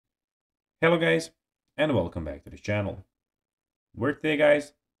Hello guys, and welcome back to this channel. Where today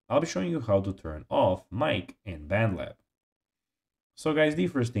guys, I'll be showing you how to turn off mic in Bandlab. So guys, the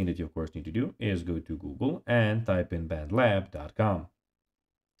first thing that you of course need to do is go to Google and type in bandlab.com.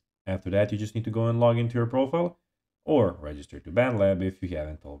 After that, you just need to go and log into your profile or register to Bandlab if you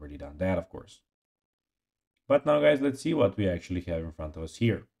haven't already done that, of course. But now guys, let's see what we actually have in front of us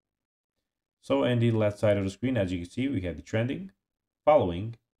here. So in the left side of the screen, as you can see, we have the trending,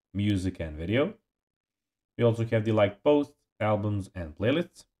 following, music and video. We also have the like posts, albums, and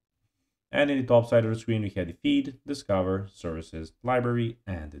playlists. And in the top side of the screen, we have the feed, discover, services, library,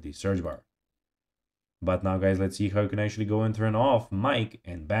 and the search bar. But now guys, let's see how you can actually go and turn off mic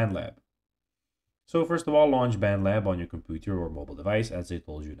in Bandlab. So first of all, launch Bandlab on your computer or mobile device as I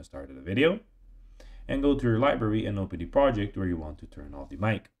told you in the start of the video. And go to your library and open the project where you want to turn off the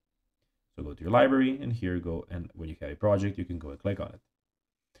mic. So go to your library and here you go, and when you have a project, you can go and click on it.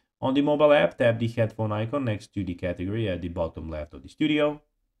 On the mobile app, tap the headphone icon next to the category at the bottom left of the studio.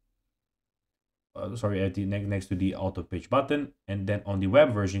 Next to the auto pitch button, and then on the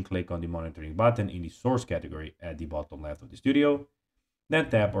web version, click on the monitoring button in the source category at the bottom left of the studio. Then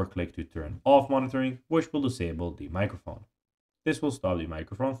tap or click to turn off monitoring, which will disable the microphone. This will stop the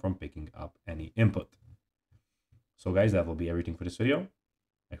microphone from picking up any input. So guys, that will be everything for this video.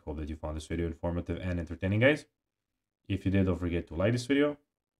 I hope that you found this video informative and entertaining, guys. If you did, don't forget to like this video,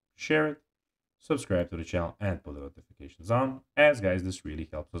 share it, subscribe to the channel, and put the notifications on, as guys, this really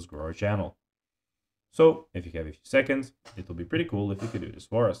helps us grow our channel. So if you have a few seconds, it will be pretty cool if you could do this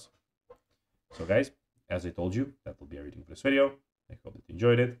for us. So guys, as I told you, that will be everything for this video. I hope that you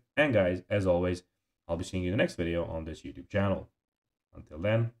enjoyed it. And guys, as always, I'll be seeing you in the next video on this YouTube channel. Until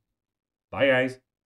then, bye guys.